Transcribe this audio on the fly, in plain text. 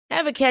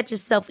Ever catch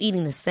yourself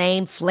eating the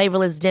same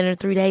flavorless dinner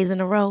 3 days in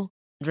a row?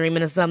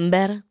 Dreaming of something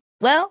better?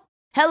 Well,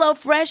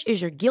 HelloFresh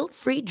is your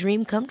guilt-free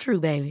dream come true,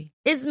 baby.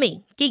 It's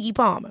me, Keke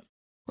Palmer.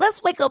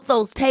 Let's wake up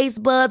those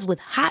taste buds with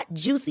hot,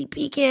 juicy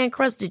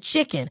pecan-crusted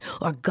chicken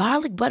or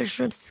garlic butter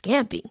shrimp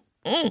scampi.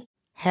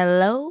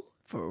 Hello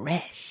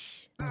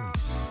Fresh.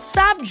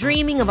 Stop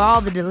dreaming of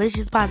all the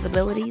delicious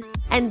possibilities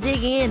and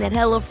dig in at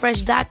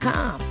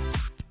HelloFresh.com.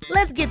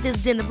 Let's get this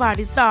dinner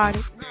party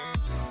started.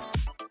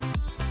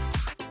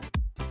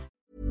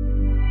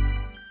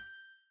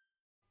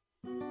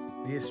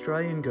 The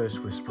Australian Ghost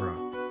Whisperer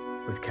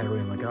with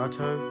Katerina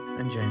Legato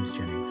and James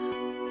Jennings.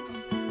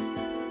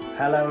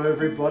 Hello,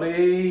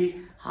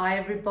 everybody. Hi,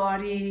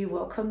 everybody.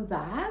 Welcome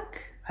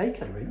back. Hey,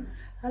 Katerina.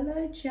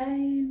 Hello,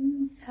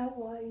 James. How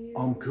are you?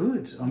 I'm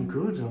good.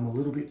 I'm a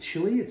little bit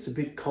chilly. It's a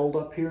bit cold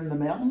up here in the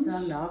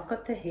mountains. No, I've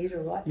got the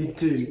heater right You next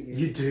do. to you.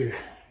 You do.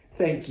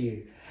 Thank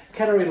you.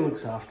 Katerina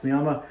looks after me.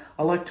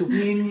 I like to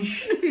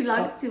whinge. He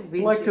likes to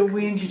whinge. I like to and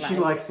whinge, and she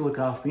complain. likes to look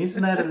after me.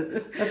 Isn't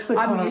that? That's the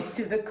I'm kind used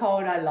to the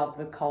cold. I love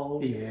the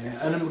cold. Yeah,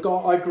 and I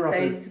grew up. So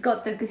he's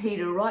got the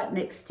heater right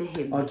next to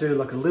him. I do,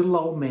 like a little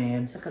old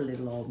man. It's like a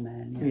little old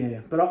man.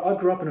 Yeah, but I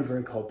grew up in a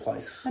very cold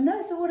place. I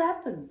know. So what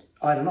happened?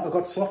 I don't know. I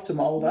got soft in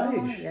my old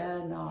age. Yeah,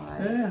 no.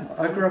 Yeah,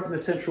 I grew up in the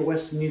central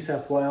western New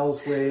South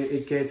Wales where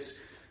it gets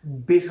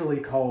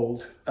bitterly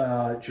cold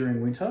during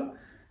winter.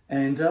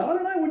 And I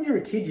don't know, when you're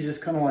a kid, you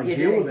just kind of like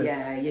deal with it.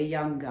 Yeah, you're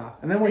younger.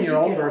 And then when you're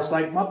older, it's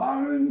like, my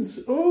bones.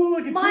 Oh,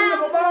 I can feel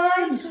my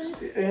bones.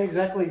 Yeah,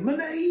 exactly. My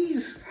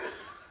knees.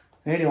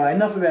 Anyway,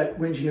 enough about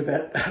whinging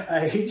about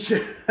age.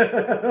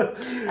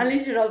 At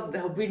least you're not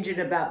whinging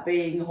about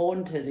being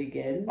haunted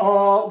again.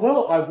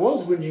 Well, I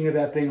was whinging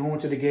about being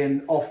haunted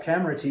again off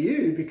camera to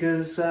you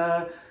because...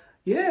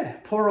 yeah,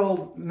 poor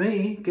old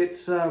me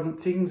gets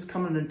things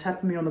coming and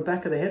tapping me on the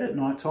back of the head at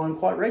night time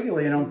quite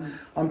regularly, and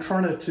I'm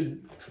trying to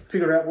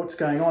figure out what's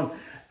going on.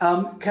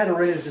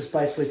 Katerina's just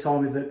basically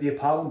told me that the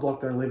apartment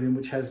block that I live in,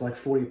 which has like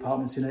 40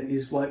 apartments in it,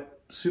 is like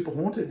super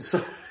haunted.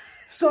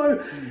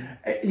 So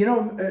you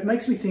know, it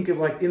makes me think of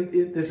like the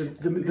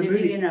Living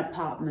movie. in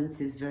apartments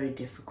is very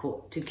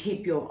difficult to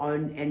keep your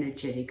own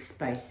energetic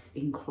space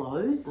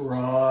enclosed.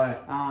 Right.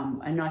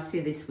 And I see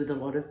this with a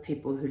lot of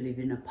people who live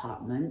in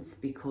apartments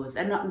because,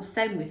 and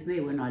same with me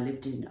when I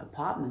lived in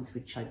apartments,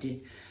 which I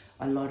did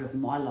a lot of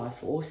my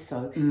life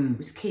also,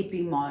 was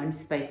keeping my own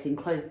space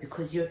enclosed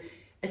because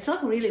it's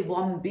like really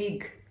one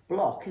big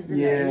block, isn't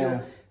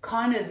it?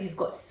 And you've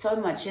got so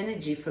much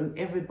energy from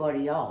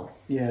everybody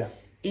else. Yeah.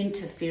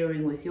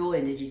 Interfering with your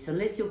energy. So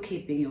unless you're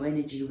keeping your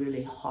energy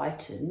really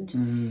heightened,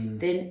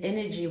 then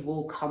energy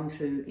will come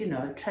through,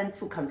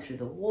 transfer will come through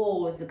the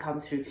walls, it come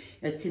through,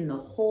 it's in the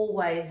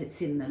hallways,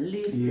 it's in the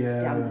lifts,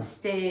 it's down the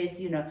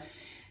stairs,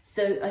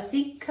 So I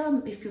think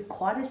if you're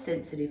quite a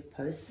sensitive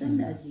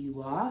person, as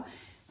you are,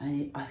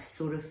 I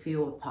sort of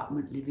feel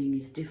apartment living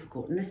is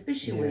difficult, and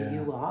especially where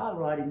you are,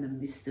 right in the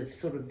midst of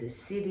sort of the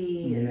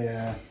city.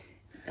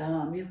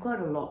 And, you've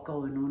got a lot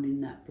going on in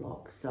that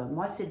block. So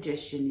my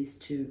suggestion is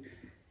to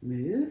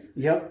move.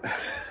 Yep.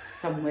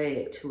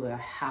 Somewhere to a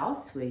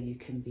house where you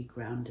can be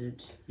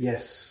grounded.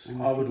 Yes,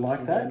 I would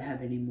like that. You don't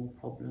have any more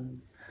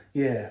problems.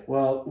 Yeah,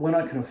 well, when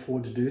I can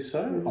afford to do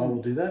so, I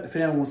will do that. If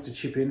anyone wants to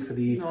chip in for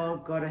the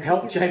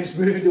help James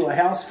move into a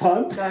house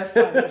fund. Go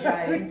fund,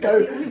 James.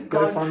 I think we've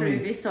gone through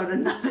this on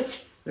another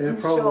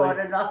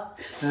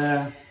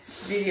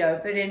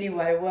video. But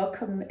anyway,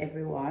 welcome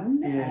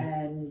everyone. Yeah.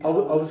 And I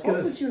was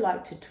what would you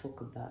like to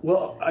talk about?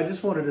 Well, I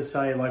just wanted to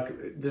say,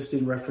 like, just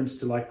in reference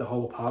to like the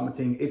whole apartment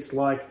thing, it's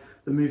like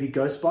the movie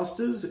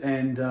Ghostbusters,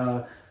 and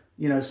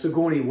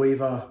Sigourney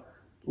Weaver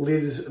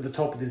lives at the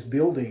top of this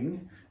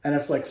building, and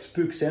it's like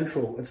Spook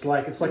Central. It's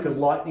like a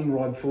lightning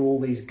rod for all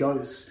these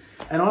ghosts.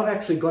 And I've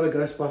actually got a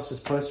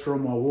Ghostbusters poster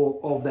on my wall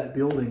of that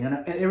building,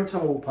 and every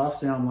time I walk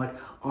past now, I'm like,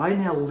 I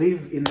now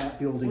live in that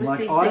building. Well,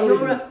 so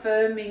you're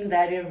affirming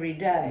that every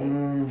day.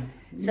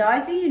 So I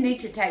think you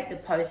need to take the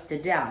poster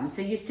down.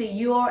 So you see,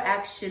 you're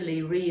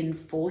actually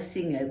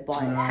reinforcing it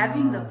by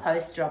having the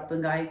poster up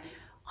and going,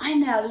 I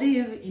now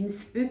live in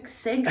Spook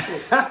Central.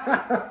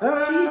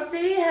 Do you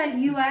see how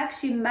you are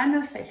actually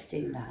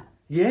manifesting that?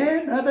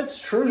 Yeah, no, that's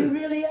true. You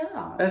really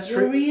are. That's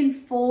You're true.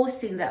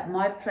 reinforcing that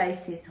my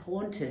place is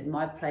haunted.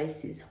 My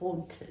place is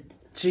haunted.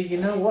 Gee, you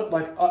know what?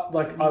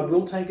 I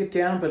will take it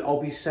down, but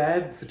I'll be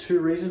sad for two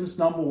reasons.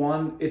 Number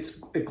one,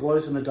 it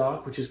glows in the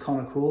dark, which is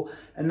kind of cool.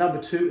 And number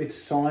two, it's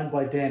signed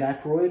by Dan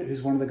Aykroyd,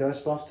 who's one of the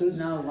Ghostbusters.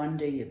 No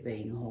wonder you're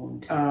being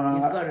haunted.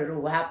 You've got it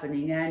all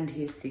happening, and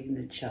his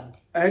signature.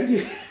 And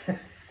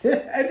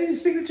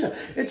his signature.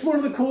 It's one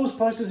of the coolest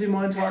posters in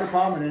my entire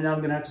apartment, and now I'm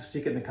going to have to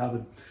stick it in the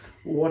cupboard.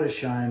 What a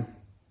shame.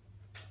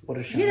 What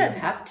a shame. You don't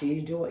have to.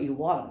 You do what you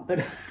want.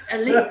 But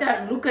at least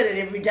don't look at it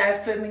every day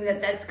affirming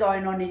that that's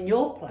going on in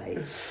your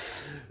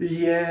place.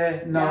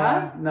 Yeah,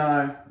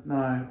 no.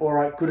 All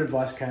right, good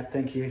advice, Kat.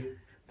 Thank you.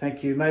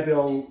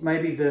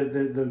 Maybe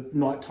the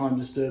nighttime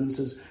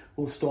disturbances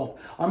will stop.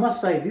 I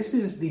must say, this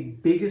is the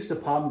biggest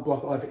apartment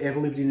block I've ever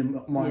lived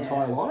in my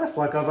entire life.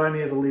 Like, I've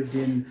only ever lived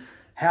in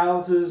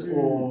houses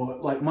or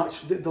like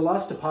much. The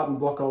last apartment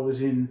block I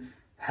was in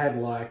had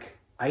like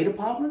 8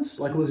 apartments.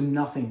 Like it was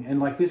nothing, and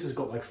like this has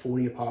got like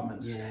 40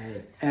 apartments.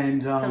 Yes, and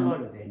it's a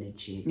lot of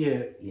energy.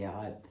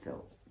 I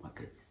felt like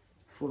it's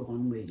full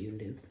on where you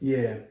live.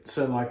 Yeah,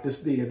 so like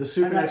this, the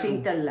supernatural. And I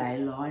think the ley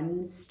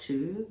lines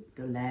too,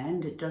 the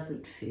land, it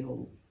doesn't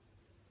feel.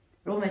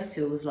 It almost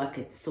feels like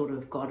it's sort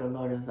of got a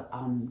lot of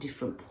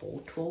different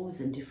portals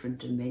and different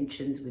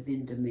dimensions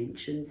within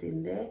dimensions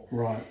in there.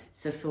 Right.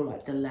 So I feel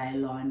like the ley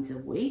lines are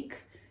weak,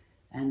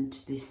 and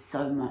there's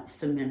so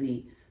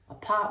many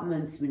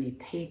apartments, many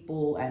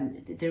people,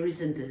 and there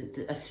isn't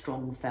a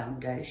strong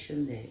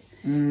foundation there.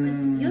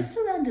 Because you're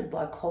surrounded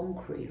by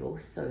concrete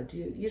also.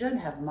 You don't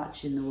have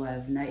much in the way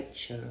of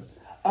nature.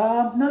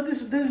 No,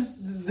 there's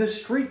the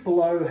street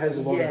below has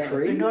a lot of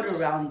trees. But not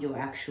around your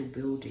actual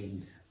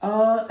building.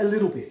 A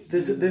little bit.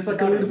 There's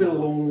like a little bit of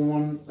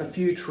lawn, a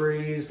few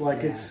trees.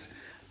 Like it's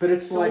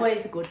like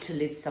always good to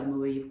live somewhere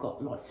where you've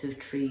got lots of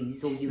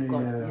trees, or you've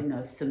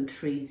got some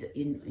trees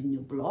in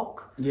your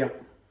block.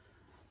 Yep.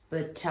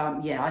 But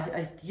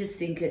I just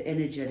think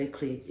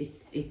energetically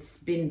it's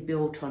been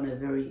built on a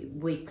very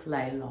weak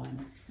ley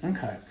lines.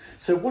 Okay.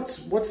 So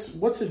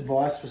what's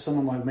advice for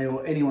someone like me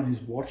or anyone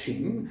who's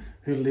watching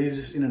who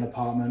lives in an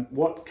apartment?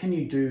 What can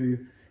you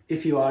do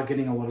if you are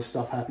getting a lot of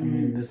stuff happening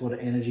and there's a lot of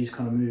energies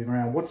kind of moving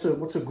around? What's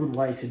a good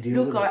way to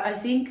deal with it? I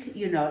think,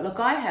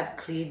 I have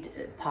cleared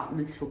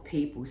apartments for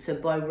people. So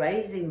by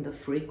raising the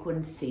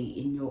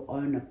frequency in your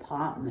own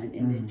apartment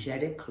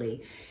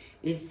energetically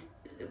is...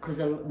 because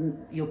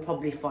you'll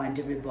probably find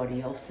everybody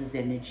else's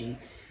energy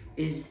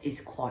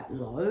is quite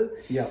low.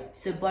 Yeah.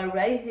 So by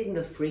raising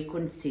the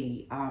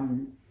frequency,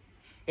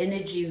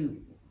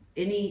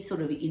 any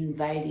sort of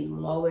invading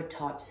lower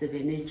types of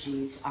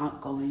energies aren't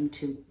going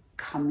to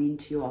come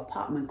into your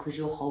apartment because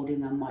you're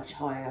holding a much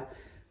higher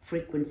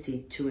frequency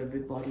to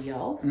everybody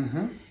else.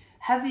 Mm-hmm.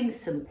 Having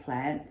some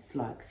plants,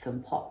 like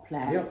some pot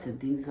plants and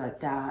things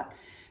like that,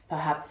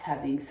 perhaps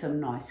having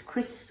some nice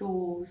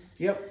crystals.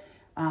 Yep.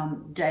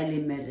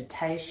 Daily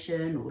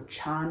meditation or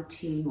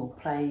chanting or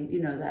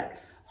playing, that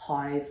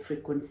high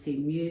frequency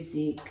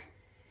music,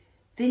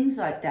 things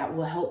like that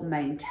will help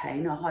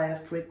maintain a higher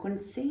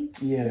frequency.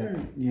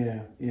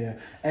 Yeah.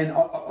 And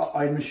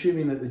I'm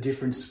assuming that the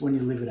difference when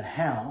you live in a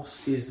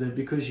house is that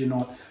because you're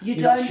not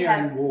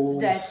sharing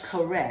walls. That's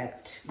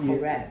correct.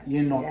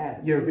 You're not. Yeah.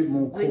 You're a bit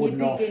more cordoned off. When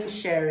you begin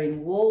sharing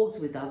walls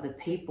with other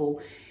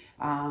people.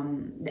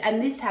 And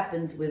this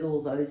happens with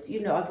all those,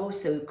 I've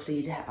also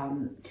cleared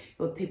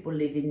where people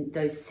live in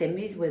those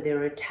semis where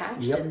they're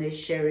attached and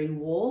they're sharing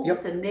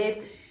walls and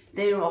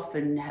they're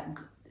often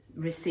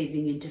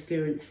receiving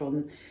interference from,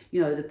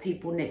 the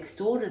people next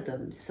door to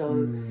them. So,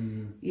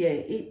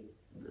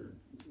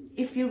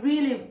 if you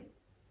really,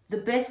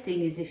 the best thing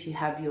is if you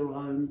have your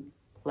own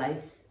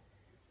place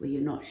where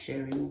you're not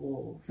sharing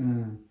walls.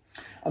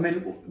 I mean,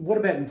 what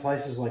about in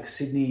places like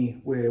Sydney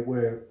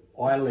where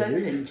I live.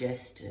 So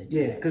congested.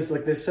 Yeah, because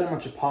like there's so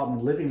much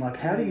apartment living. Like,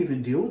 how do you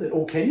even deal with it,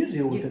 or can you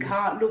deal with it? You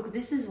can't. Look,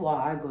 this is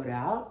why I got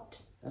out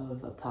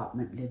of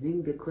apartment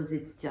living, because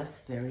it's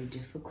just very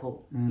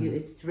difficult.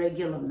 It's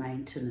regular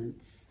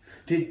maintenance.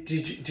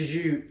 Did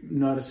you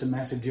notice a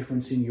massive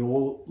difference in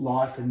your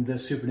life and the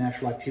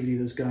supernatural activity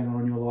that was going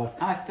on in your life?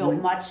 I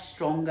felt much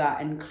stronger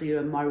and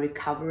clearer. My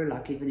recovery,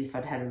 like even if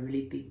I'd had a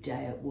really big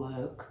day at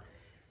work,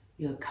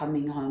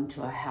 coming home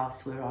to a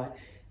house where I.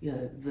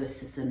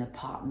 Versus an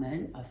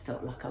apartment, I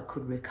felt like I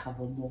could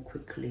recover more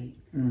quickly.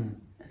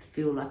 I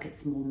feel like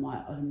it's more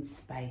my own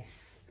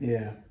space.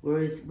 Yeah.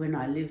 Whereas when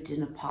I lived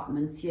in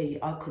apartments,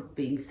 I could,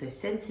 being so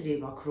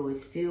sensitive, I could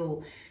always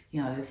feel,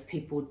 if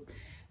people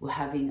were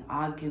having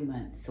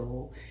arguments,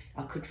 or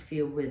I could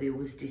feel where there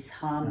was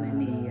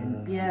disharmony.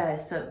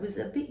 So it was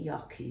a bit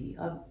yucky.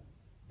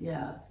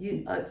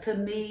 For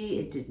me,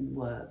 it didn't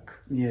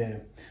work. Yeah.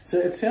 So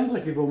it sounds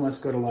like you've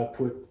almost got to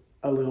put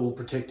a little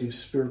protective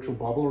spiritual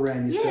bubble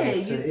around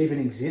yourself to even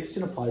exist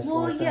in a place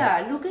like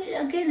that. Look,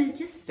 again, it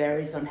just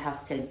varies on how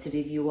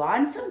sensitive you are.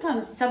 And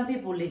sometimes some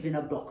people live in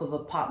a block of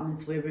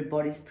apartments where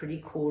everybody's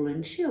pretty cool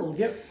and chilled.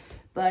 Yep.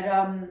 But,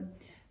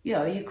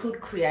 you could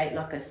create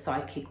like a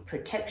psychic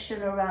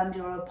protection around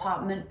your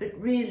apartment. But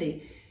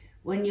really,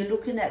 when you're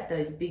looking at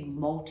those big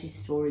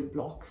multi-story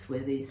blocks where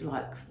there's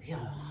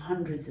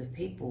hundreds of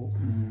people,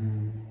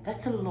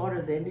 that's a lot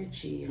of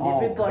energy, and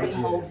everybody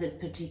holds a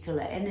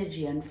particular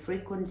energy and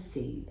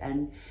frequency,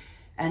 and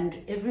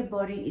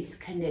everybody is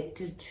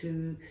connected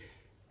to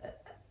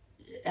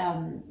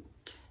a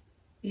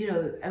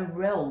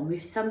realm.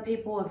 If some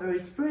people are very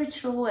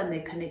spiritual and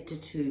they're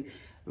connected to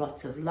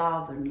lots of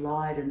love and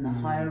light and the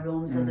higher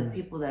realms, other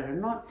people that are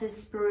not so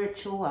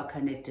spiritual are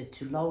connected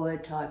to lower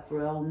type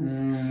realms.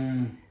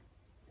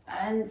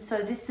 And so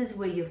this is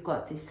where you've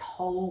got this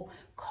whole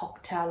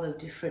cocktail of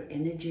different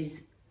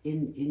energies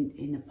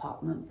in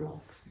apartment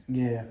blocks.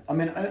 Yeah. I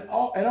mean, and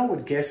I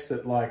would guess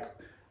that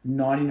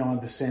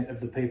 99%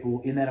 of the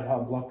people in that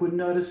apartment block would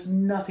notice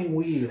nothing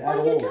weird at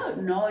all. You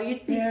don't know.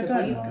 You'd be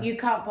surprised. You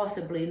can't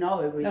possibly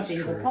know every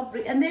single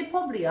property. And there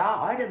probably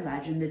are. I'd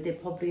imagine that there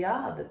probably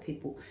are other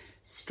people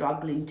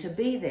struggling to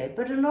be there.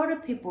 But a lot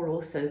of people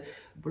also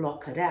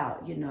block it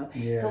out, you know.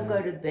 They'll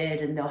go to bed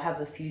and they'll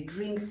have a few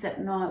drinks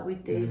at night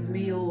with their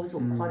meals,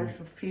 or quite a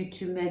few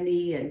too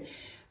many, and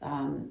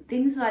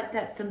things like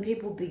that. Some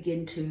people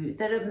begin to,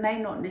 that may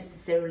not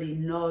necessarily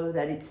know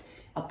that it's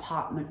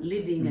apartment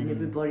living and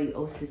everybody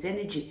else's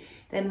energy.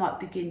 They might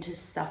begin to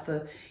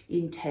suffer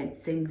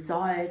intense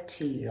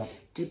anxiety,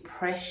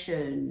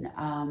 depression,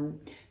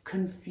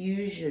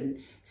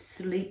 confusion,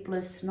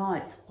 sleepless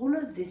nights. All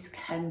of this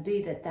can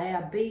be that they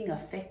are being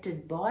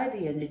affected by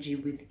the energy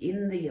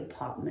within the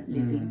apartment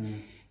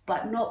living,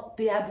 but not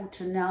be able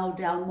to nail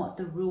down what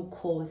the real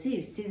cause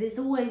is. See, there's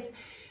always,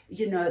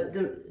 you know,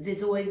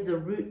 there's always the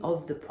root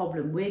of the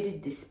problem. Where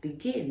did this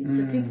begin?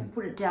 So people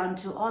put it down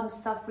to, I'm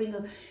suffering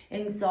of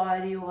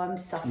anxiety, or I'm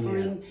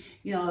suffering,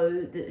 you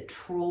know, the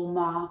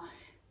trauma.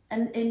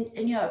 And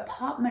you know,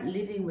 apartment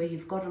living where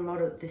you've got a lot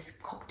of this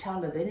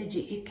cocktail of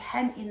energy, it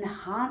can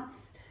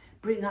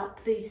bring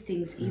up these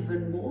things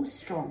even more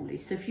strongly.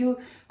 So if you're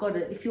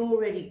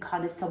already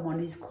kind of someone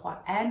who's quite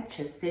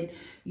anxious, then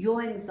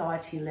your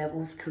anxiety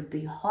levels could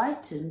be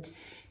heightened,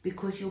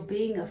 because you're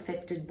being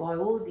affected by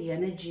all the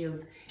energy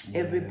of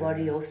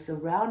everybody else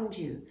around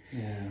you.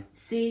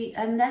 See,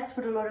 and that's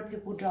what a lot of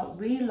people don't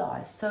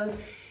realize. So,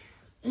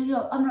 you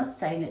know, I'm not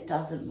saying it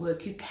doesn't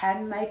work. You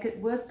can make it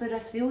work, but I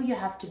feel you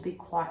have to be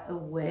quite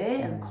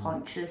aware and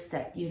conscious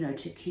that, you know,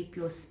 to keep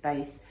your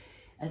space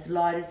as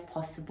light as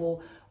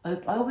possible. I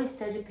always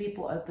say to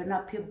people, open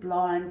up your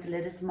blinds,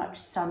 let as much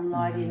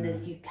sunlight in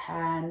as you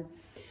can.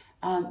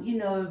 You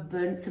know,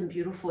 burn some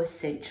beautiful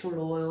essential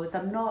oils.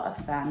 I'm not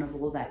a fan of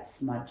all that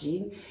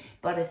smudging,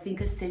 but I think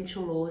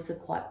essential oils are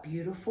quite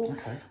beautiful.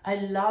 I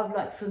love,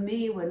 like for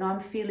me, when I'm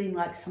feeling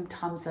like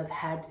sometimes I've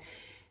had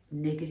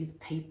negative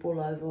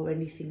people over or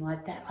anything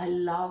like that, I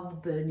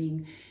love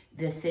burning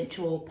the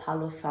essential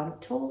Palo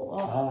Santo.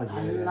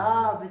 I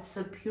love, it's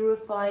so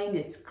purifying,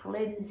 it's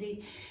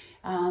cleansing.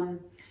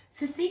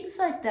 So things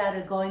like that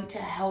are going to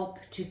help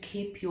to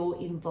keep your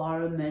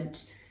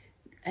environment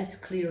as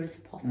clear as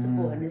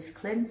possible and as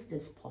cleansed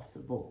as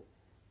possible.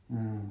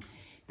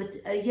 But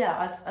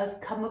I've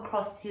come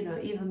across, you know,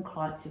 even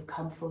clients who've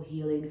come for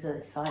healings, and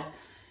it's like,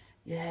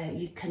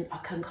 I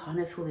can kind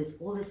of feel there's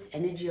all this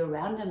energy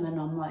around them, and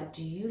I'm like,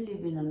 do you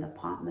live in an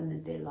apartment?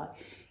 And they're like,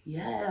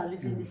 I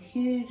live in this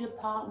huge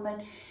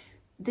apartment.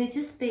 They're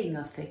just being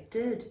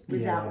affected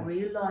without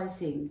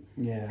realizing.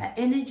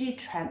 Energy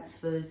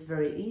transfers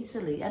very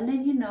easily. And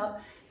then, you know,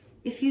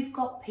 if you've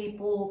got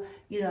people,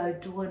 you know,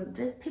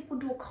 people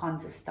do all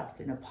kinds of stuff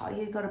in a party.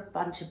 You've got a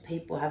bunch of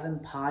people having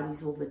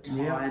parties all the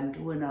time,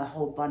 doing a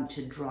whole bunch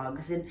of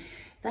drugs. And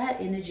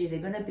that energy, they're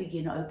going to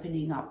begin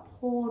opening up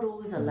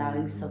portals,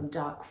 allowing some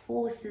dark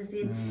forces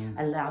in,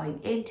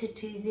 allowing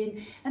entities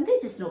in. And they're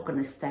just not going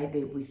to stay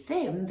there with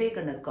them. They're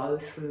going to go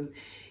through,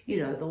 you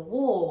know, the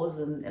walls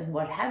and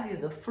what have you,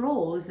 the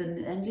floors.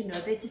 And you know,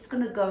 they're just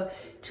going to go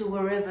to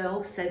wherever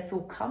else they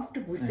feel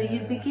comfortable. So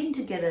you begin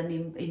to get an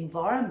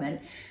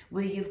environment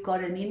where you've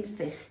got an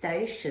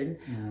infestation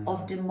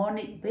of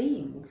demonic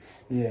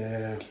beings.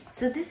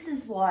 So this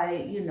is why,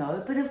 you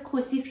know, but of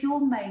course, if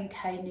you're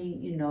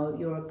maintaining, you know,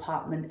 your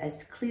apartment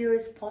as clear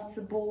as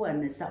possible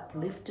and as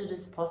uplifted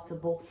as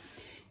possible,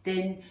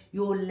 then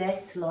you're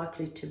less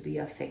likely to be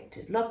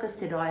affected. Like I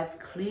said, I have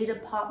cleared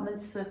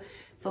apartments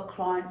for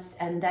clients,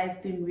 and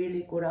they've been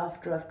really good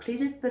after I've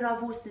cleared it. But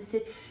I've also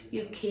said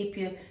you keep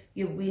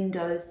your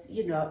windows,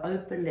 you know,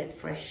 open, let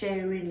fresh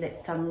air in, let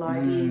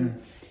sunlight in.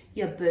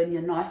 You burn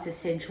your nice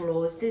essential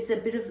oils. There's a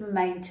bit of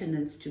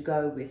maintenance to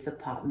go with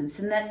apartments,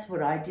 and that's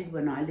what I did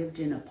when I lived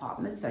in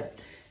apartments. I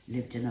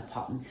lived in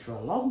apartments for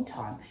a long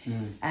time,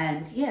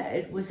 and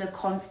it was a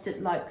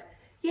constant, like,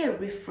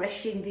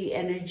 refreshing the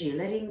energy,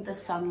 letting the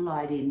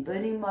sunlight in,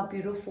 burning my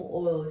beautiful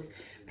oils,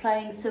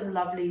 playing some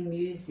lovely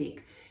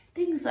music,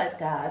 things like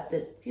that,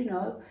 you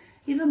know,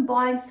 even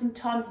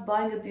sometimes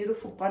buying a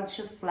beautiful bunch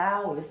of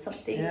flowers,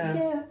 something,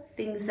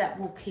 things that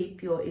will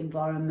keep your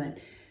environment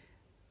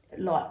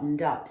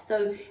lightened up.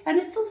 So, and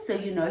it's also,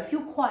 you know, if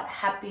you're quite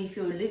happy, if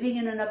you're living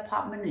in an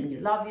apartment and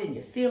you love you and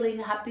you're feeling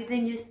happy,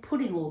 then you're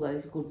putting all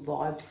those good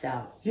vibes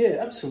out.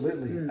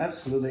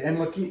 Absolutely. And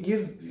look,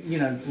 you've, you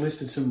know,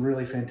 listed some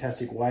really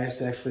fantastic ways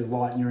to actually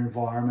lighten your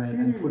environment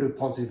and put a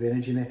positive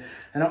energy in there.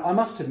 And I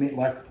must admit,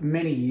 like,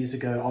 many years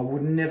ago, I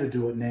would never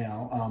do it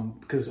now,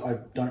 because I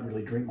don't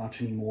really drink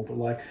much anymore, but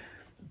like,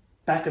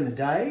 back in the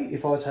day,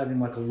 if I was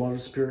having like a lot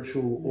of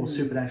spiritual or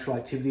supernatural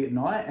activity at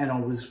night and I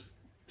was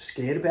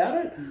scared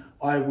about it,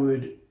 I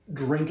would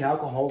drink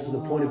alcohol to the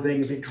point of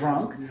being a bit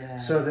drunk,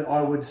 so that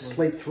I would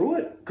sleep through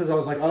it, because I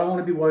was like, I don't want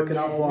to be woken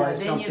up by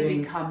something. Then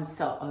you become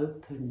so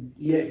open.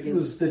 It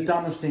was the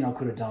dumbest thing I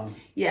could have done.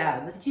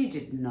 But you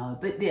didn't know.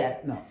 But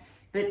no.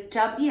 But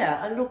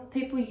look,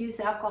 people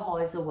use alcohol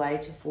as a way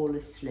to fall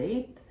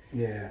asleep.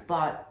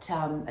 But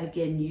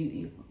again,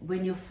 you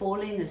when you're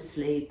falling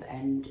asleep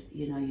and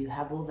you know you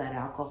have all that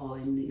alcohol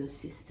in your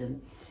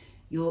system,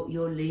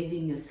 you're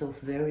leaving yourself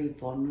very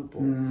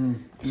vulnerable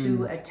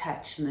to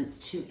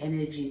attachments, to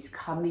energies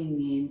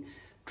coming in,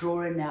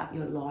 drawing out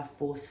your life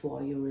force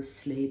while you're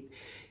asleep.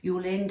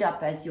 You'll end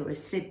up as you're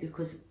asleep,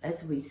 because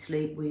as we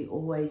sleep, we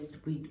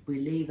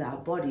leave our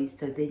bodies.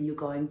 So then you're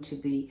going to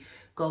be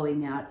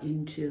going out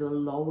into the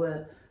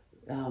lower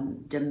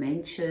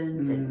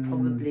dimensions, and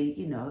probably,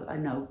 I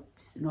know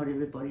not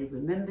everybody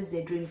remembers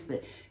their dreams,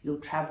 but you'll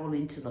travel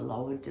into the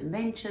lower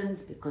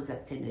dimensions, because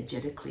that's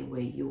energetically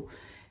where you'll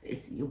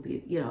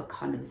be,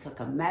 it's like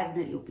a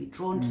magnet. You'll be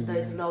drawn to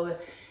those lower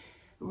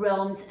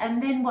realms.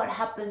 And then what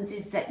happens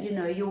is that,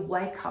 you'll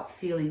wake up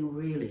feeling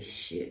really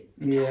shit,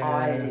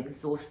 tired,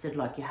 exhausted,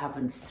 like you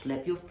haven't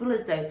slept. You'll feel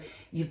as though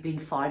you've been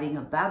fighting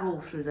a battle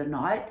through the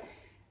night,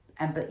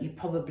 but you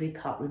probably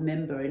can't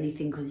remember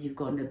anything because you've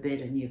gone to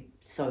bed and you're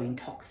so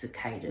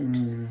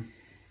intoxicated.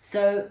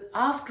 So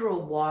after a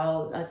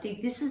while, I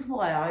think this is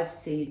why I've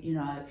seen,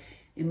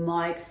 in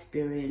my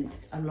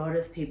experience, a lot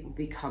of people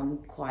become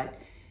quite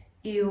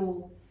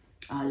ill,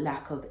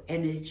 lack of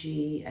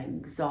energy,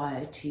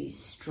 anxiety,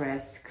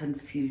 stress,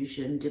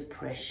 confusion,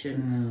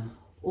 depression,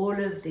 all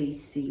of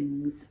these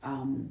things,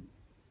 all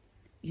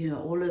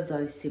of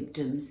those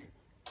symptoms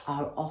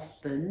are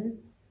often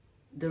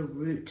the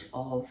root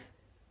of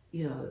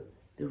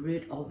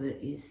it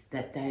is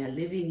that they are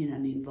living in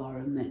an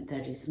environment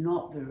that is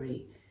not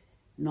very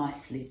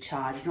nicely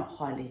charged, not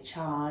highly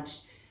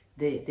charged.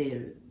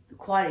 They're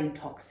quite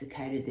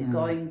intoxicated. They're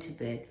going to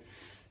bed.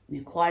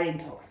 They're quite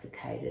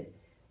intoxicated.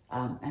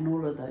 And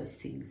all of those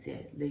things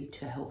lead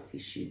to health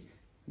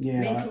issues.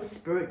 Mental,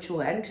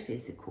 spiritual and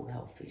physical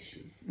health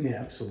issues.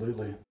 Yeah,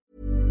 absolutely.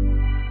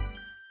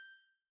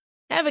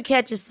 Ever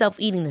catch yourself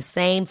eating the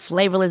same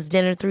flavorless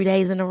dinner 3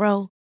 days in a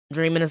row?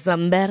 Dreaming of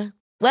something better?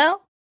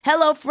 Well,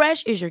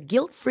 HelloFresh is your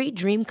guilt-free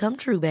dream come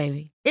true,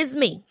 baby. It's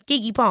me,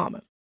 Keke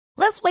Palmer.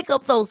 Let's wake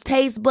up those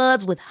taste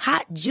buds with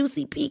hot,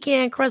 juicy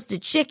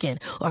pecan-crusted chicken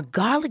or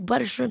garlic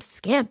butter shrimp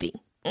scampi.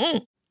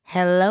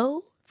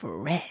 Hello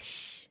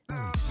Fresh.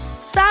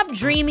 Stop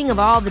dreaming of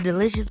all the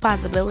delicious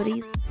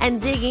possibilities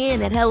and dig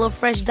in at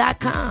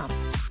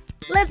HelloFresh.com.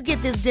 Let's get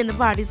this dinner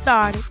party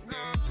started.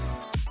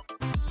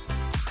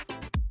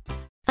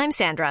 I'm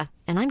Sandra,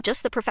 and I'm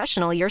just the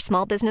professional your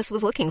small business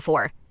was looking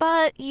for.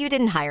 But you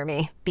didn't hire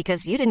me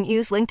because you didn't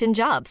use LinkedIn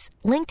Jobs.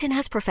 LinkedIn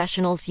has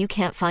professionals you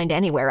can't find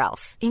anywhere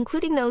else,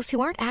 including those who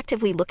aren't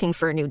actively looking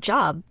for a new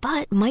job,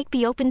 but might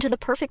be open to the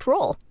perfect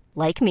role,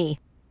 like me.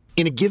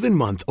 In a given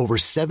month, over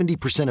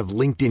 70% of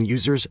LinkedIn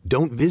users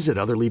don't visit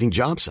other leading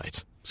job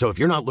sites. So if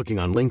you're not looking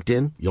on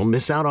LinkedIn, you'll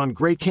miss out on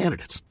great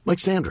candidates like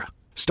Sandra.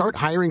 Start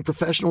hiring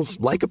professionals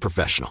like a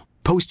professional.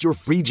 Post your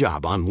free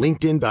job on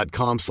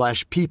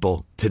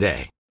linkedin.com/people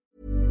today.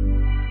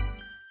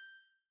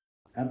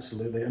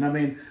 Absolutely. And I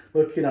mean,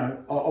 look,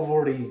 I've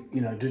already,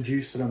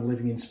 deduced that I'm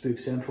living in Spook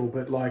Central,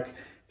 but like,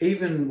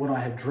 even when I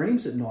have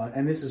dreams at night,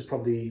 and this is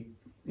probably,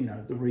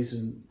 the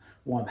reason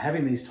why I'm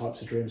having these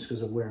types of dreams,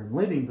 because of where I'm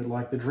living, but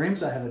like the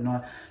dreams I have at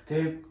night,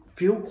 they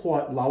feel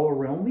quite lower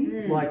realmy.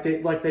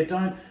 They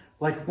don't,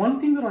 like, one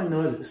thing that I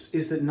notice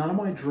is that none of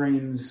my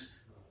dreams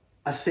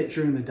are set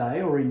during the day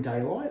or in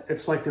daylight.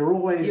 It's like they're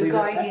always... You're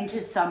going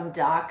into some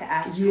dark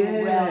astral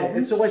realm. Yeah,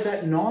 it's always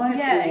at night.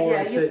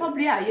 You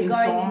probably are.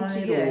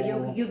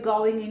 You're or...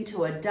 going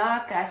into a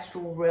dark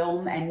astral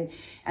realm,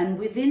 and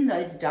within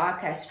those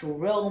dark astral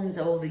realms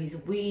are all these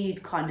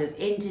weird kind of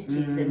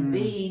entities and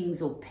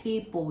beings or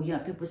people.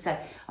 People say,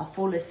 I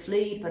fall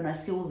asleep and I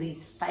see all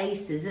these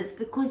faces. It's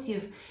because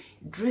you've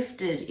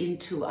drifted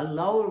into a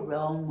lower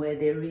realm where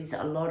there is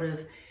a lot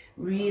of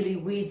really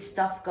weird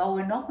stuff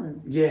going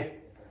on.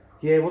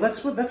 Yeah, well,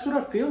 that's what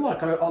I feel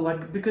like. I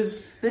like,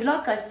 because... But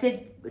like I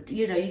said,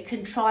 you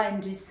can try and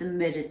do some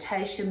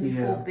meditation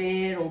before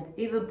bed, or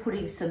even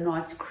putting some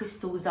nice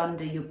crystals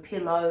under your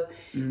pillow.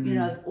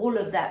 All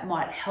of that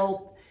might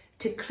help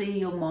to clear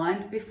your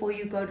mind before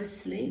you go to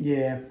sleep.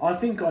 Yeah, I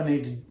think I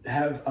need to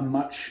have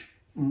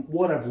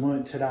what I've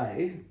learned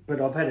today,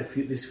 but I've had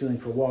this feeling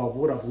for a while.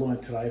 What I've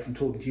learned today from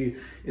talking to you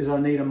is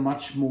I need a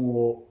much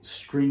more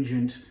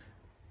stringent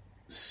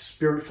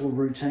spiritual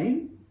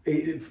routine,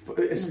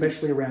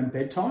 especially around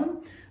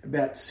bedtime,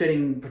 about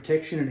setting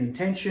protection and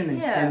intention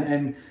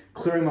and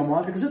clearing my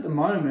mind. Because at the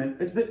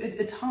moment,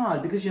 it's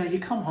hard because, you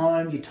come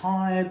home, you're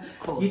tired,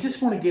 you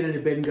just want to get into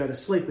bed and go to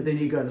sleep, but then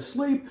you go to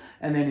sleep,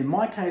 and then in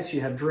my case,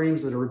 you have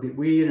dreams that are a bit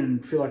weird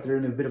and feel like they're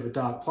in a bit of a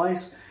dark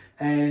place,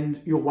 and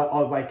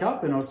I wake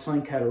up, and I was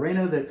telling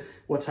Katerina that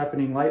what's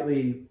happening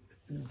lately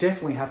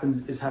definitely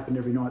has happened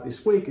every night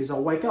this week, is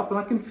I'll wake up and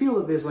I can feel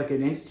that there's like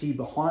an entity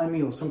behind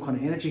me or some kind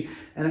of energy,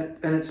 and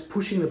it's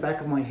pushing the back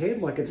of my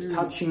head, like it's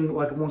touching,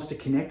 like it wants to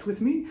connect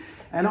with me,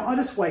 and I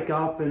just wake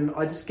up and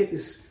I just get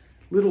this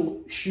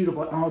little shoot of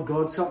like, oh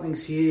God,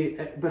 something's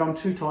here, but I'm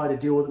too tired to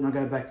deal with it, and I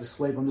go back to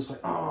sleep. I'm just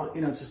like,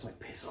 it's just like,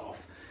 piss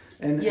off.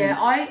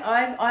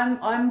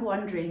 I'm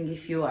wondering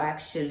if you're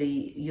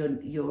actually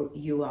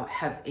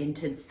have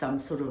entered some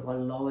sort of a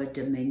lower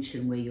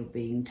dimension where you're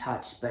being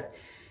touched, but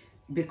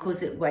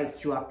because it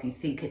wakes you up, you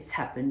think it's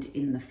happened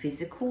in the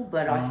physical,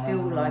 but I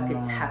feel like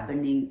it's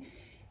happening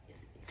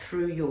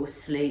through your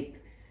sleep,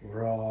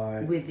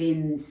 Right.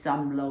 within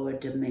some lower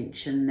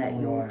dimension that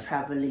you're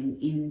traveling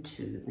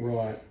into.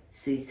 Right.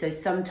 See, so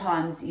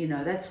sometimes, you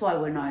know, that's why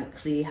when I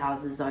clear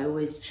houses, I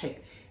always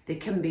check. There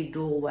can be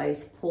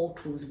doorways,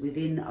 portals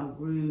within a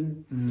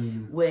room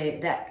where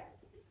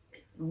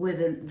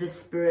the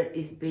spirit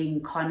is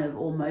being kind of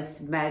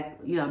almost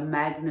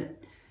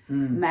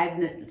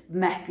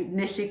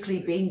magnetically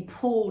being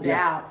pulled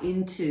out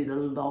into the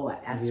lower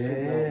astral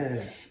realm.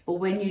 But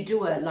when you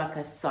do like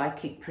a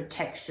psychic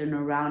protection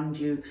around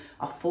you,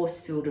 a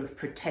force field of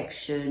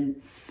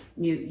protection,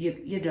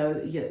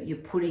 you're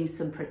putting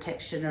some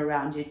protection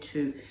around you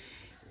too,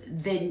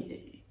 then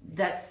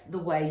that's the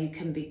way you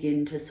can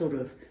begin to sort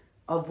of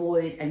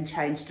avoid and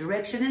change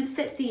direction and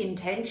set the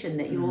intention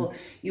that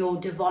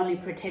you're divinely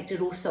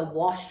protected also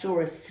whilst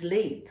you're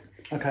asleep.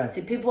 Okay.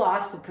 So people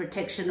ask for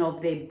protection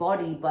of their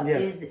body, but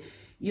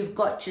you've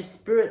got your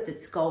spirit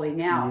that's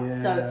going out.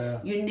 So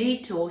you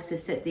need to also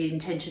set the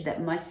intention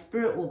that my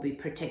spirit will be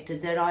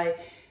protected, that I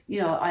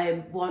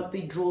won't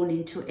be drawn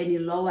into any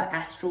lower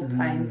astral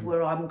planes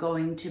where I'm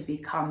going to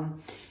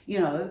become,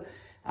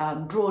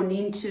 drawn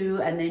into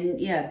and then,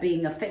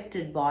 being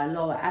affected by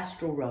lower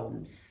astral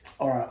realms.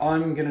 All right,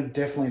 I'm going to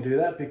definitely do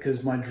that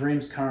because my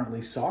dreams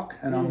currently suck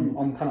and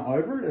I'm kind of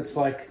over it. It's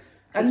like...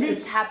 And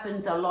this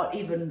happens a lot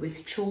even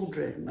with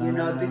children,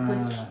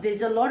 because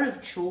there's a lot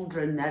of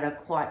children that are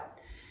quite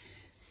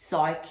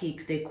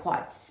psychic, they're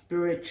quite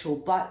spiritual,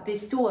 but they're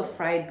still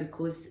afraid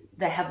because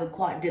they haven't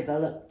quite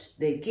developed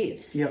their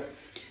gifts. Yep.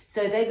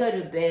 So they go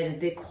to bed and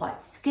they're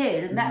quite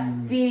scared, and that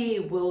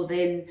fear will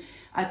then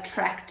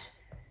attract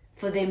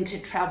for them to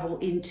travel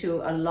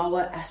into a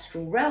lower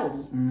astral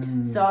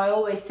realm. So I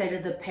always say to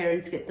the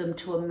parents, get them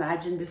to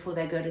imagine before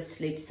they go to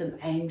sleep some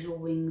angel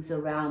wings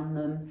around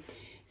them,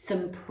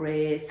 some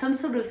prayer, some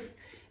sort of,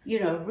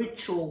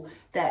 ritual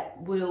that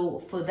will,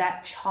 for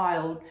that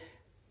child,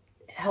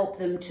 help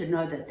them to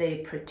know that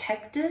they're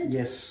protected.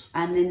 Yes.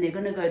 And then they're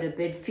going to go to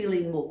bed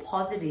feeling more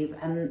positive,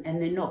 and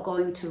they're not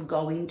going to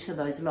go into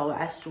those lower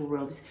astral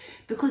realms,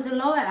 because the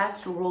lower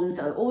astral realms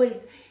are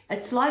always,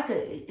 it's like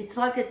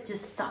it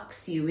just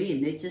sucks you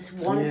in. It just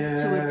wants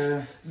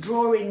to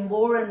draw in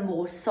more and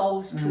more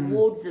souls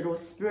towards it, or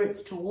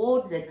spirits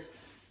towards it,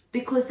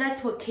 because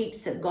that's what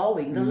keeps it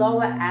going. The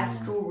lower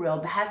astral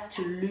realm has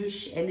to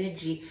loose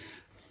energy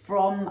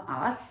from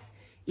us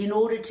in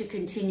order to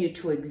continue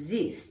to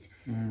exist.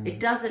 It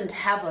doesn't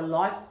have a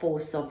life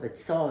force of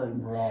its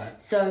own. Right.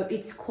 So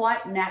it's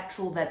quite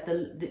natural that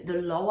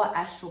the lower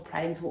astral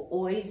planes will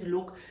always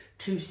look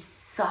to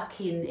suck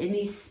in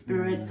any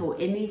spirits or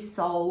any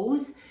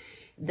souls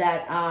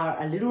that are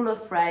a little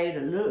afraid,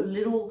 a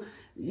little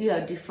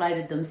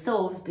deflated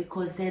themselves,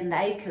 because then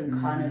they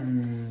can kind of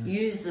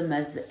use them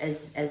as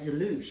a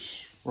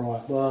loosh.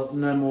 Right. Well,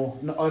 no more.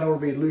 No, I don't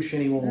want to be loosh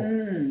anymore.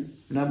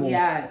 No more.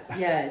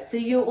 Yeah. So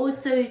you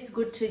also, it's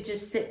good to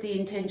just set the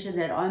intention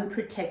that I'm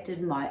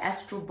protected, my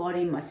astral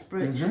body, my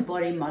spiritual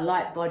body, my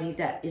light body,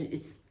 that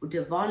it's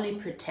divinely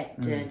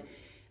protected,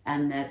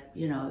 and that,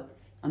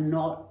 I'm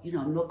not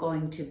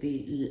going to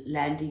be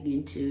landing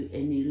into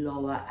any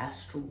lower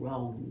astral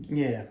realms.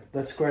 Yeah,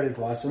 that's great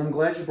advice. And I'm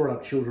glad you brought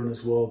up children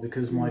as well,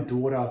 because my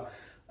daughter,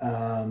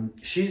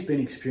 she's been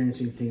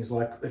experiencing things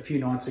like a few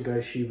nights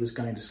ago, she was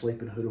going to sleep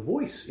and heard a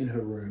voice in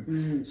her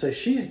room. So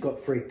she's got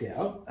freaked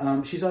out.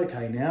 She's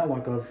okay now.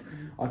 Like I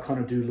kind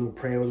of do a little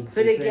prayer with her.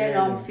 But again,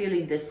 I'm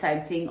feeling the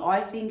same thing.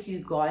 I think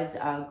you guys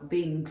are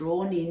being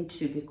drawn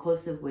into,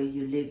 because of where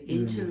you live,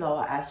 into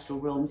lower astral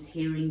realms,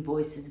 hearing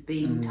voices,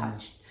 being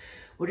touched.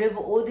 Whatever,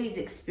 all these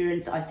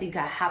experiences I think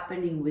are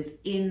happening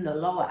within the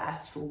lower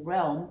astral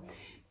realm,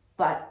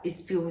 but it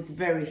feels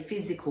very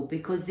physical,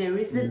 because there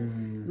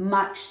isn't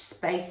much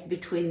space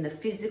between the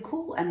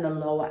physical and the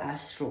lower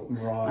astral,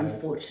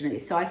 unfortunately.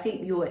 So I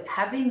think you're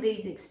having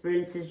these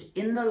experiences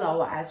in the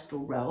lower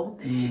astral realm,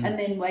 and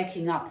then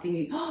waking up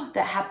thinking, oh,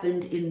 that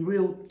happened in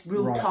real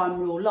time,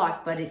 real life,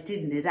 but it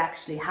didn't. It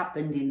actually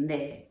happened in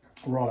there.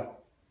 Right.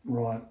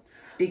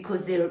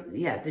 Because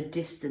the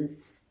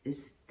distance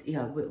is,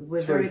 we're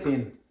it's very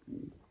thin.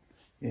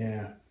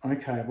 Yeah.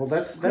 Okay. Well,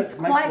 that's it's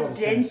quite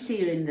dense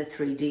here in the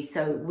 3D.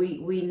 So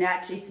we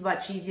naturally, it's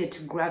much easier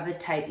to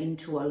gravitate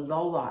into a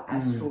lower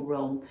astral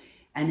realm,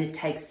 and it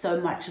takes so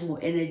much more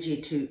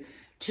energy to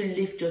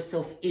lift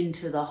yourself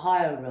into the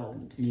higher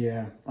realms.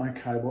 Yeah.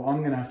 Okay. Well, I'm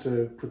going to have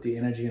to put the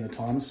energy and the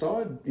time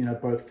aside,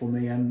 both for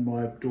me and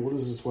my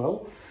daughters as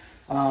well.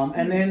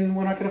 And then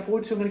when I can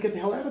afford to, I'm going to get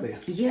the hell out of there.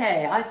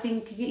 Yeah, I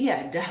think,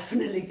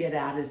 definitely get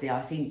out of there.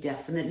 I think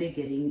definitely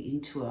getting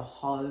into a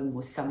home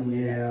or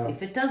somewhere else.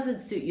 If it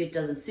doesn't suit you, it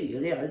doesn't suit you.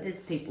 There's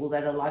people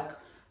that are like,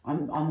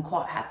 I'm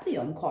quite happy,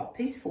 I'm quite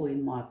peaceful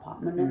in my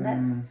apartment. And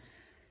that's,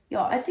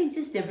 I think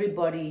just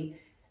everybody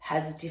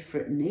has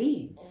different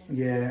needs.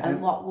 Yeah.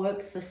 And what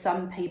works for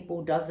some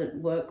people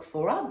doesn't work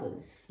for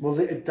others. Well,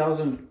 it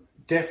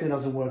definitely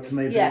doesn't work for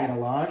me being in a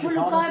large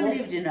apartment. Well, look, I've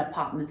lived in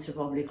apartments for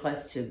probably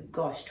close to,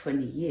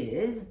 20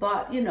 years,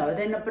 but,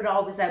 but I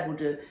was able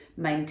to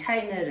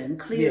maintain it and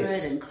clear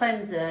it and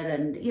cleanse it,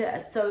 and,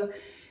 so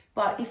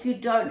But if you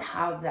don't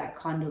have that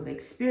kind of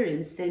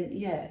experience, then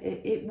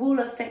it will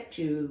affect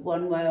you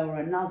one way or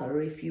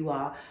another if you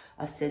are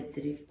a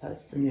sensitive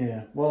person.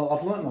 Yeah, well,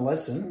 I've learned a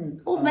lesson.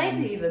 Or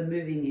maybe even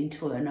moving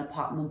into an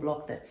apartment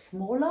block that's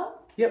smaller.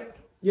 Yep.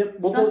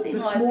 Well, Something the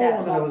like small that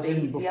one that I might was be in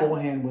easier.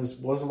 beforehand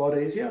was a lot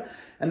easier.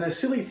 And the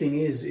silly thing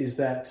is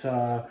that,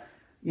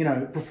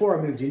 before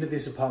I moved into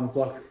this apartment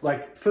block,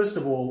 like, first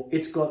of all,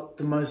 it's got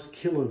the most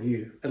killer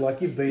view.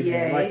 Like, you've been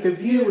there. Like, the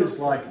view is,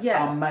 like,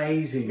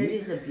 amazing. It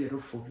is a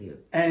beautiful view.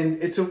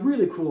 And it's a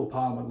really cool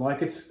apartment.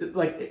 Like, it's,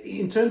 like,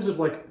 in terms of,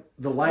 like,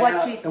 the layout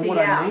What you see and what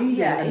I need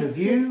and the it's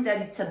view. just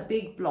that it's a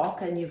big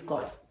block and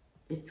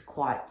it's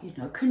quite,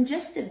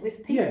 congested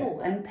with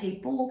people, and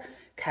people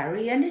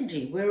carry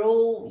energy. We're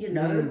all,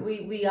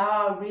 we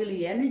are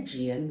really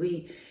energy, and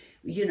we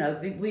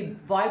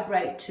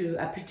vibrate to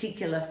a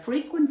particular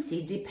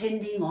frequency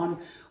depending on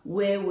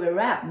where we're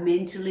at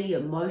mentally,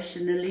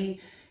 emotionally.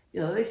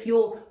 If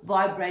you're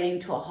vibrating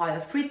to a higher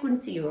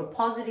frequency, you're a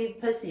positive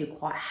person, you're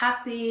quite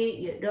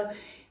happy,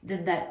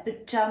 than that.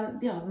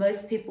 But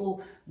most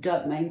people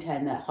don't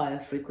maintain that higher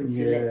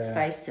frequency. Let's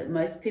face it,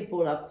 most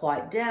people are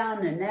quite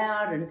down and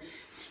out and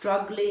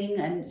struggling,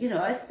 and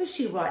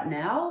especially right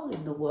now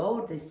in the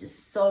world, there's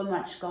just so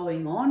much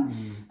going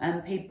on,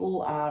 and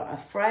people are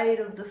afraid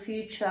of the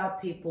future.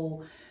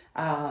 People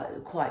are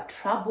quite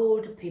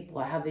troubled. People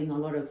are having a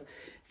lot of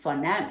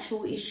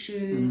financial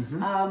issues.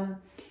 A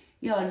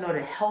lot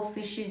of health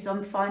issues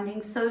I'm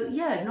finding. So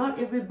not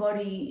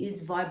everybody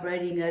is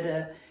vibrating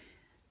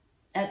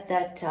at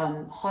that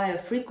higher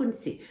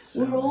frequency.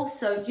 We're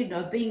also,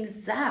 being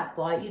zapped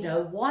by,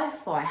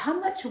 Wi-Fi. How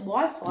much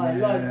Wi-Fi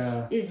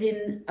load is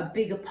in a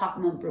big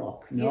apartment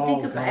block? You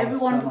think about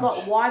everyone's got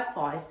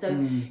Wi-Fi. So,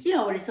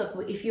 what it's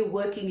like if you're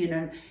working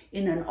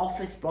in an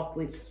office block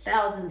with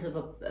thousands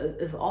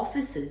of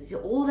offices,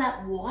 all that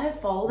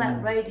Wi-Fi, all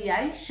that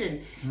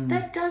radiation,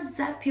 that does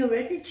zap your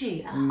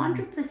energy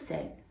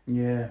 100%.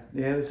 Yeah,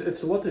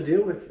 it's a lot to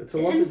deal with. It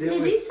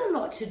is a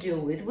lot to deal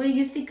with. Where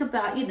you think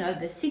about, the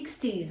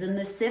 60s and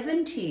the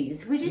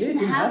 70s, we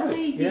didn't have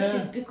these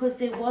issues because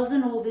there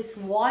wasn't all this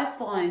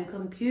Wi-Fi and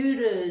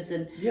computers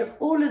and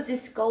all of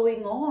this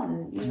going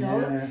on,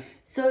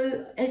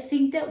 So I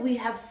think that we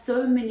have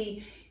so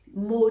many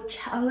more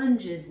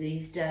challenges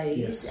these days.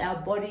 Yes. Our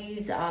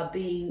bodies are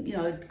being,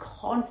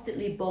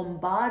 constantly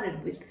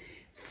bombarded with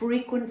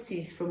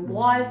frequencies from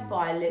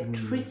Wi-Fi,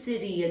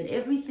 electricity, and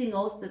everything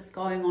else that's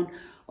going on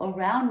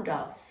around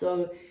us.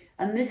 So,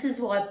 and this is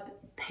why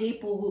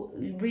people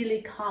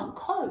really can't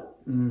cope.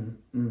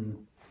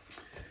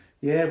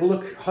 Yeah, well,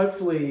 look,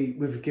 hopefully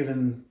we've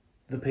given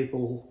the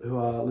people who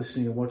are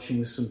listening and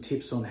watching some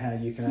tips on how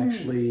you can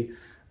actually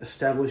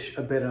establish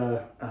a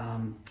better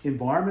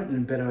environment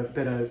and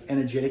better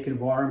energetic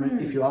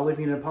environment if you are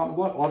living in an apartment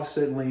block. I've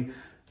certainly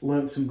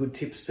learned some good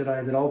tips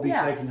today that I'll be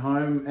taking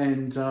home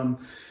and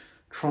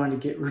trying to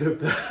get rid of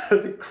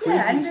the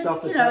creepy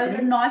stuff that's happening.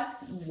 A nice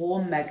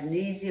warm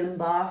magnesium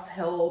bath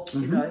helps,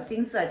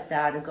 things like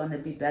that are going to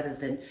be better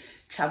than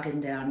chugging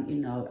down,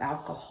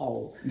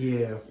 alcohol.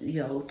 Yeah.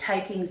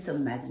 Taking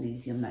some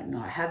magnesium at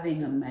night,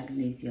 having a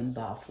magnesium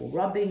bath or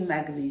rubbing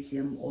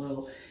magnesium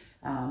oil,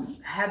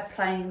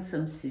 playing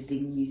some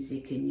soothing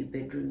music in your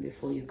bedroom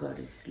before you go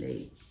to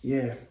sleep.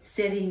 Yeah.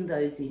 Setting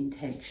those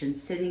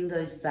intentions, setting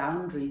those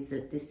boundaries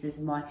that this is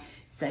my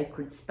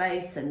sacred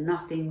space and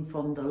nothing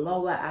from the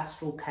lower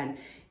astral can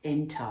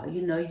enter.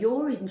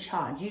 You're in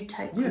charge. You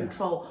take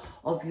control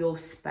of your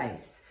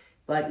space.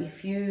 But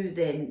if you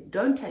then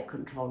don't take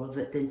control of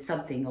it, then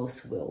something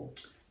else will.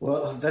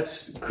 Well,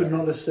 could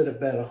not have said it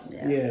better.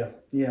 Yeah.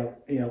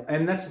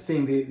 And that's the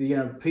thing.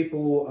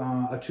 People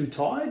are too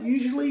tired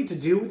usually to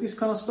deal with this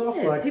kind of stuff.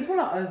 Yeah, people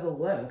are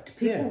overworked.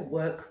 People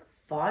work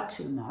far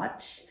too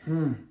much.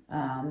 And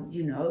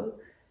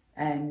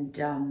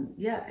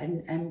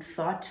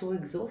far too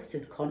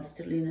exhausted,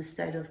 constantly in a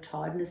state of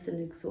tiredness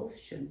and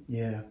exhaustion.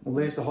 Yeah. Well,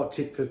 there's the hot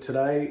tip for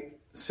today.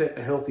 Set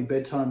a healthy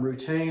bedtime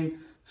routine.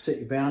 Set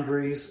your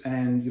boundaries,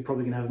 and you're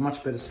probably going to have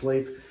much better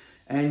sleep.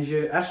 And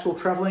your astral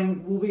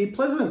travelling will be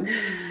pleasant.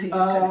 You can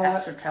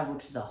astral travel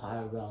to the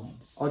higher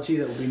realms. Oh, gee,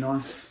 that would be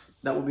nice.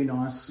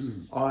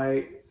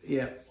 I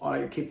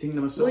keep thinking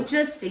to myself. Well,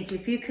 just think,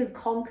 if you can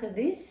conquer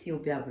this, you'll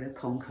be able to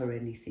conquer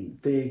anything.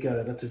 There you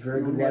go. That's a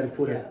very good way to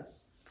put it.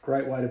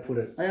 Great way to put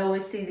it. I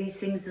always see these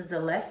things as a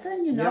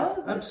lesson, Yeah,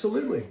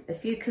 absolutely.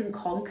 If you can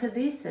conquer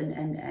this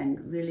and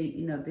really,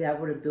 be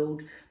able to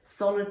build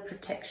solid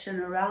protection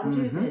around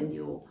you,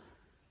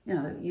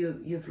 then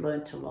you've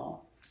learnt a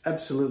lot.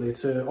 Absolutely.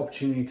 It's an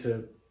opportunity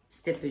to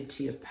step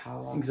into your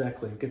power.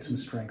 Exactly. Get some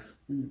strength.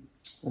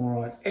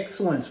 All right.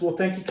 Excellent. Well,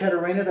 thank you,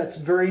 Katerina. That's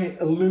very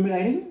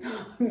illuminating.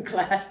 I'm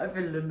glad I've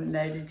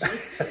illuminated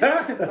you.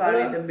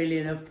 Probably the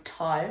millionth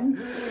time.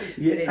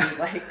 Yeah. But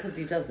anyway, because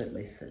he doesn't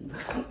listen.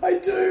 I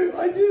do.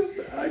 I just...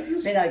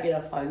 Then I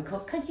get a phone call.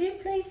 Could you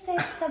please send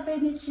some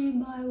energy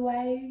my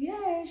way?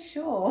 Yeah,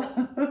 sure.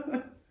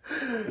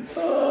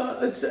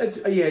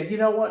 Yeah, you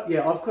know what?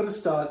 Yeah, I've got to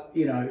start,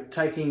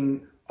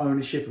 taking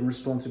ownership and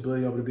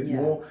responsibility of it a bit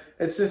more.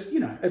 It's just,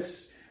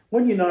 it's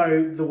when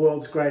the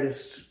world's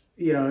greatest,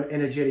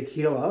 energetic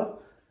healer.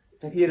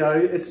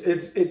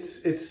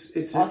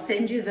 It's. I'll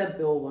send you the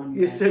bill one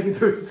day. You send me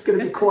through. It's going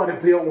to be quite a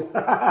bill.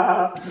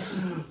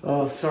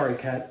 Oh, sorry,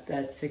 Kat.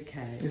 That's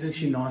okay. Isn't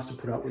she nice to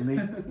put up with me?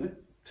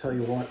 Tell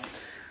you what.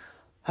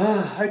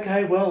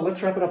 Okay, well,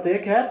 let's wrap it up there,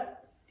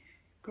 Kat.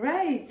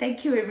 Great.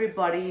 Thank you,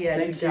 everybody.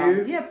 And,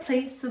 Thank you.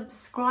 Please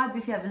subscribe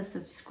if you haven't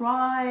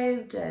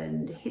subscribed,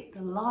 and hit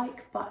the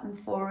like button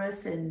for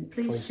us, and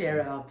please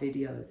share our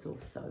videos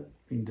also.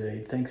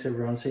 Indeed. Thanks,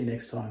 everyone. See you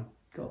next time.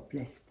 God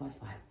bless.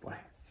 Bye-bye. Bye.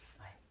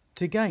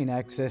 To gain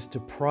access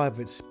to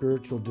private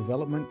spiritual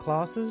development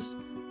classes,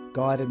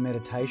 guided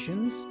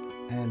meditations,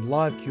 and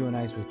live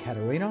Q&As with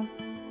Katerina,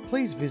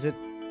 please visit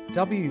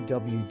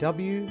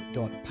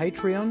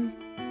www.patreon,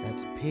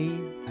 that's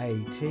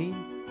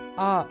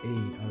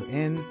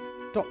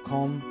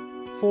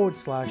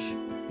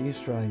patreon.com/The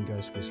Australian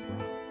Ghost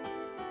Whisperer.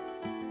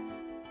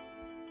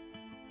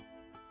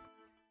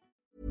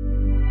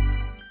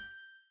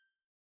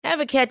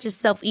 Ever catch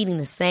yourself eating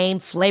the same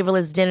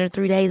flavorless dinner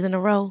 3 days in a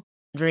row?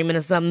 Dreaming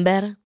of something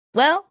better?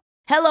 Well,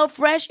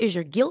 HelloFresh is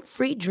your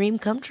guilt-free dream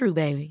come true,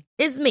 baby.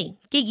 It's me,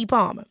 Keke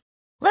Palmer.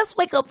 Let's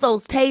wake up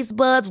those taste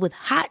buds with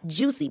hot,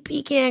 juicy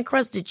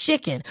pecan-crusted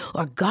chicken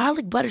or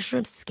garlic butter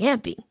shrimp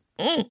scampi.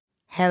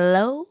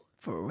 Hello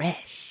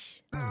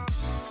Fresh.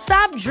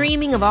 Stop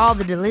dreaming of all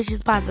the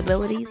delicious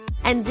possibilities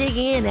and dig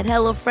in at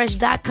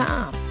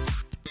HelloFresh.com.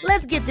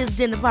 Let's get this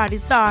dinner party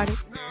started.